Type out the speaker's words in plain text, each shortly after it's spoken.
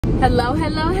Hello,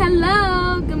 hello,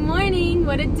 hello. Good morning.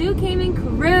 What it do, Cayman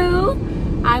crew?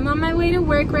 I'm on my way to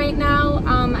work right now.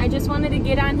 I just wanted to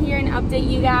get on here and update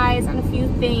you guys on a few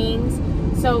things.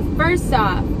 So first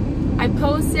off, I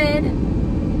posted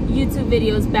YouTube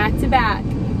videos back to back,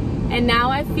 and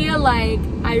now I feel like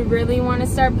I really want to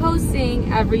start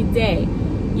posting every day.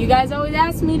 You guys always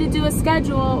ask me to do a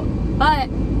schedule, but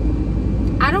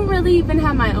I don't really even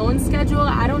have my own schedule.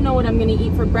 I don't know what I'm going to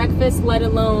eat for breakfast, let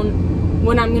alone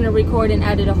when I'm going to record and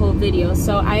edit a whole video.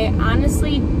 So I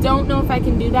honestly don't know if I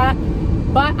can do that,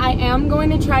 but I am going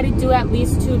to try to do at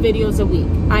least 2 videos a week.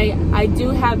 I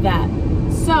do have that.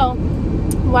 So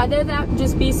whether that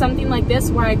just be something like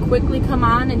this where I quickly come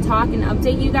on and talk and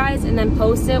update you guys and then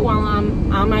post it while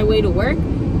I'm on my way to work,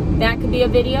 that could be a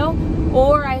video,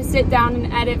 or I sit down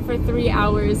and edit for 3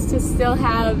 hours to still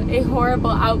have a horrible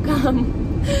outcome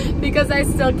because I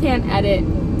still can't edit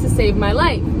to save my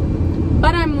life.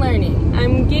 But I'm learning.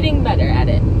 I'm getting better at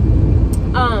it.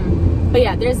 But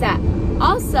yeah, there's that.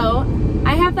 Also,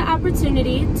 I have the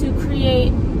opportunity to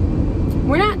create,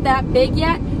 we're not that big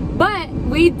yet, but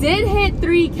we did hit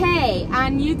 3K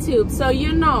on YouTube. So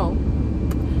you know,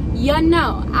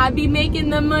 I be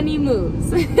making the money moves.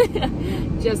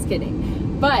 Just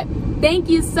kidding. But thank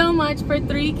you so much for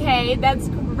 3K. That's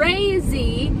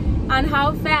crazy on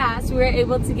how fast we were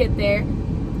able to get there.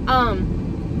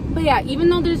 But yeah, even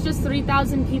though there's just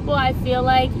 3,000 people, I feel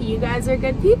like you guys are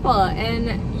good people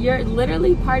and you're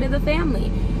literally part of the family.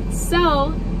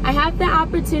 So I have the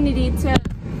opportunity to,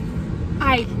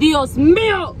 ay Dios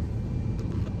mío!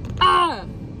 I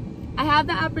have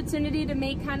the opportunity to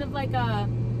make kind of like a,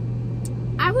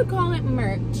 I would call it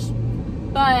merch,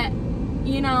 but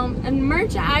you know, and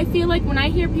merch, I feel like when I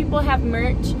hear people have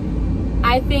merch,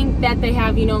 I think that they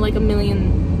have, you know, like 1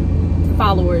 million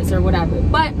followers or whatever,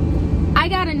 but I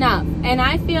got enough, and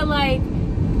I feel like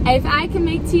if I can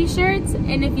make t-shirts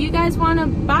and if you guys want to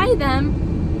buy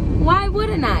them, why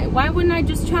wouldn't I? Why wouldn't I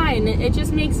just try? And it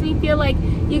just makes me feel like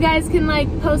you guys can like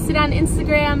post it on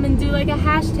Instagram and do like a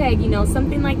hashtag, you know,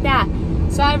 something like that.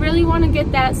 So I really want to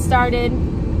get that started.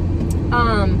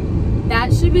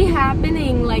 That should be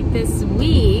happening like this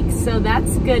week, so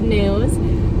that's good news.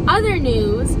 Other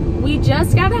news, we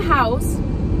just got a house.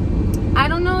 I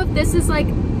don't know if this is like,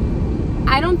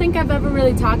 I don't think I've ever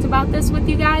really talked about this with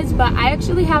you guys, but I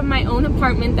actually have my own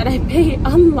apartment that I pay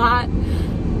a lot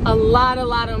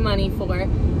of money for,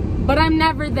 but I'm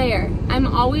never there. I'm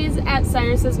always at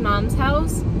Cyrus's mom's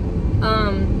house,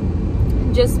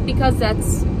 just because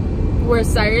that's where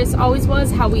Cyrus always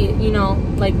was, how we, you know,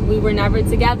 like we were never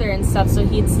together and stuff, so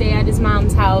he'd stay at his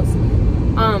mom's house,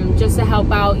 just to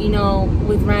help out, you know,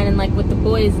 with Ren and like with the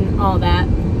boys and all that,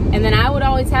 and then I would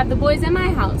always have the boys at my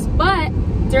house. But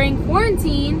during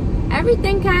quarantine,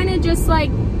 everything kind of just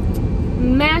like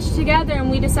mashed together,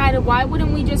 and we decided, why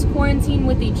wouldn't we just quarantine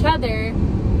with each other,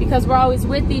 because we're always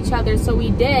with each other. So we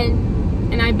did,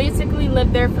 and I basically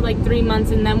lived there for like 3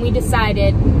 months, and then we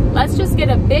decided, let's just get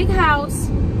a big house,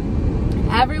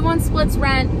 everyone splits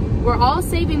rent, we're all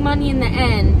saving money in the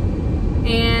end,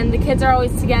 and the kids are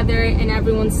always together and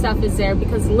everyone's stuff is there,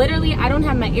 because literally I don't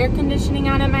have my air conditioning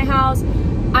on at my house.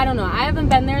 I don't know, I haven't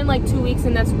been there in like 2 weeks,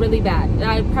 and that's really bad.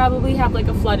 I probably have like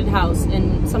a flooded house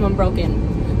and someone broke in.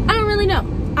 I don't really know.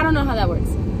 I don't know how that works.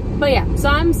 But yeah, so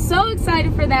I'm so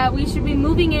excited for that. We should be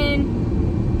moving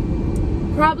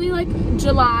in probably like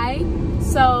July.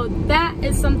 So that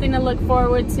is something to look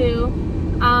forward to.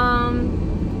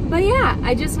 But yeah,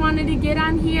 I just wanted to get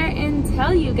on here and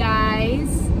tell you guys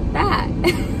that.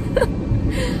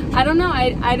 I don't know,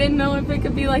 I didn't know if it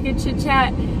could be like a chit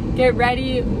chat, get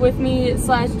ready with me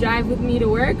 / drive with me to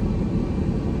work.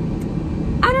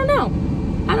 I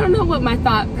don't know what my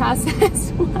thought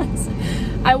process was.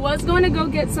 I was going to go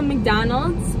get some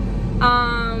McDonald's,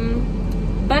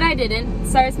 but I didn't.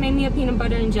 Cyrus made me a peanut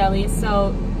butter and jelly,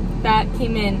 so that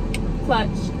came in clutch.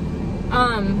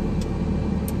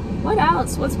 What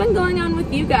else? What's been going on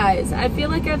with you guys? I feel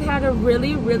like I've had a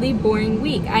really boring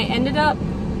week. I ended up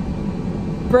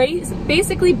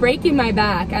basically breaking my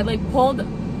back. I like pulled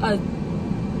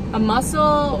a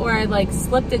muscle, or I like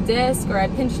slipped a disc, or I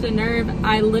pinched a nerve.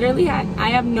 I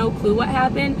have no clue what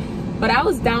happened, but I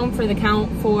was down for the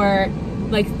count for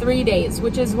like 3 days,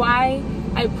 which is why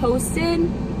I posted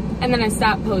and then I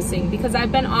stopped posting, because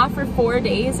I've been off for 4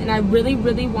 days and I really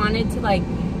wanted to like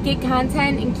get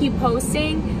content and keep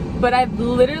posting, but I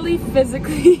literally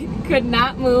physically could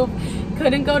not move,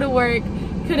 couldn't go to work,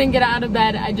 couldn't get out of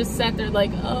bed. I just sat there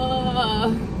like,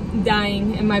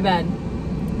 dying in my bed.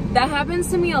 That happens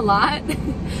to me a lot.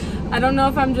 I don't know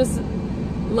if I'm just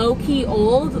low-key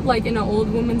old, like in an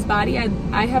old woman's body.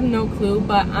 I have no clue,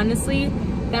 but honestly,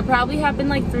 That probably happened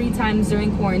like 3 times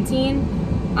during quarantine.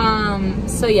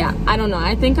 So yeah, I don't know.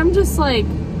 I think I'm just like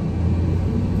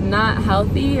not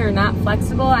healthy or not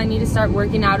flexible. I need to start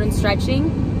working out and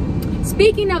stretching.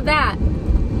 Speaking of that,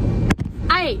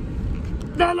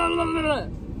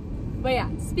 but yeah,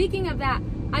 speaking of that,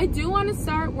 I do want to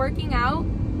start working out.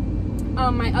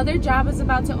 My other job is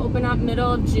about to open up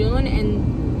middle of June,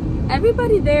 and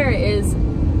everybody there is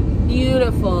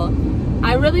beautiful.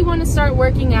 I really want to start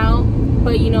working out,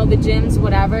 but you know, the gyms,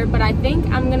 whatever. But I think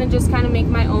I'm gonna just kind of make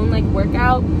my own like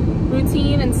workout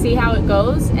routine and see how it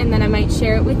goes, and then I might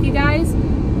share it with you guys.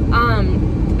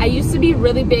 I used to be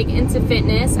really big into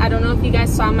fitness. I don't know if you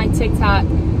guys saw my TikTok,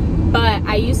 but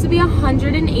I used to be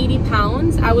 180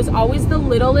 pounds. I was always the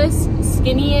littlest,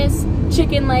 skinniest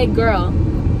chicken leg girl.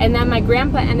 And then my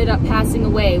grandpa ended up passing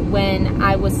away when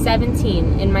I was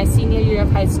 17 in my senior year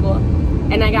of high school.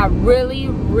 And I got really,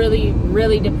 really,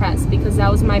 really depressed because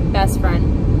that was my best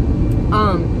friend.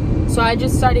 So I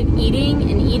just started eating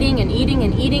and eating and eating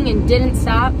and eating and didn't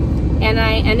stop. And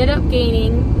I ended up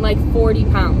gaining like 40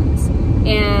 pounds.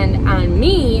 And on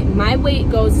me, my weight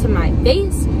goes to my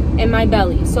face and my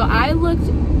belly. So I was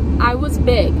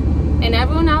big. And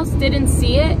everyone else didn't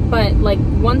see it, but like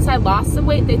once I lost the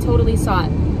weight, they totally saw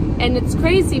it. And it's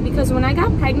crazy because when I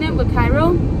got pregnant with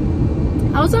Cairo,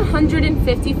 I was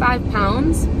 155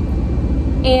 pounds,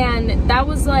 and that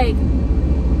was like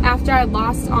after I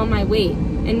lost all my weight.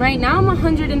 And right now I'm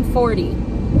 140.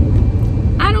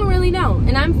 I don't really know,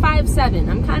 and I'm 5'7".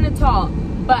 I'm kind of tall,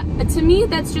 but to me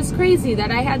that's just crazy that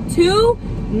I had 2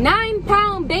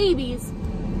 9-pound babies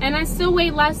and I still weigh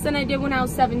less than I did when I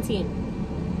was 17.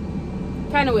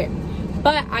 Kind of weird.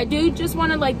 But I do just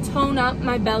want to like tone up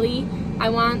my belly. I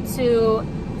want to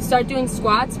start doing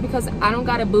squats because I don't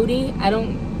got a booty.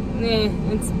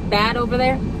 It's bad over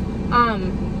there.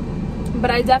 But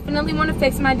I definitely want to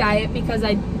fix my diet because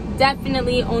I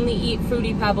definitely only eat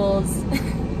Fruity Pebbles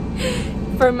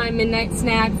for my midnight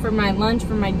snack, for my lunch,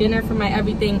 for my dinner, for my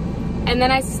everything. And then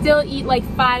I still eat like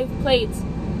 5 plates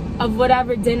of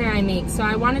whatever dinner I make. So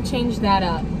I want to change that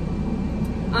up.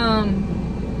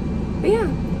 But yeah,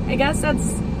 I guess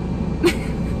that's...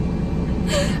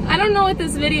 I don't know what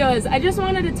this video is. I just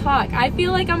wanted to talk. I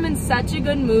feel like I'm in such a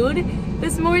good mood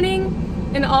this morning,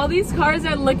 and all these cars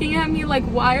are looking at me like,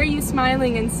 why are you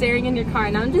smiling and staring in your car?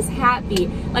 And I'm just happy.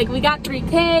 Like, we got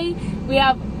 3K. We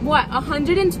have, what,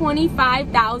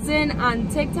 125,000 on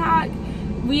TikTok.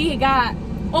 We got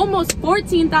almost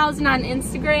 14,000 on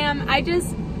Instagram. I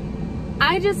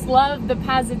just love the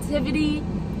positivity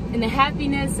and the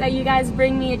happiness that you guys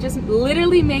bring me. It just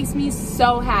literally makes me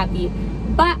so happy.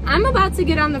 But I'm about to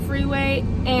get on the freeway,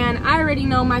 and I already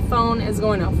know my phone is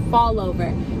going to fall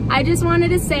over. I just wanted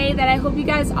to say that I hope you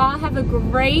guys all have a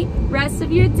great rest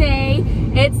of your day.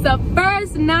 It's the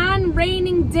first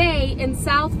non-raining day in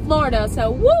South Florida,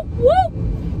 so whoop, whoop,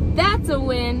 that's a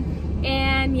win.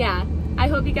 And yeah, I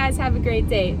hope you guys have a great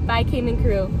day. Bye, Cayman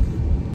Crew.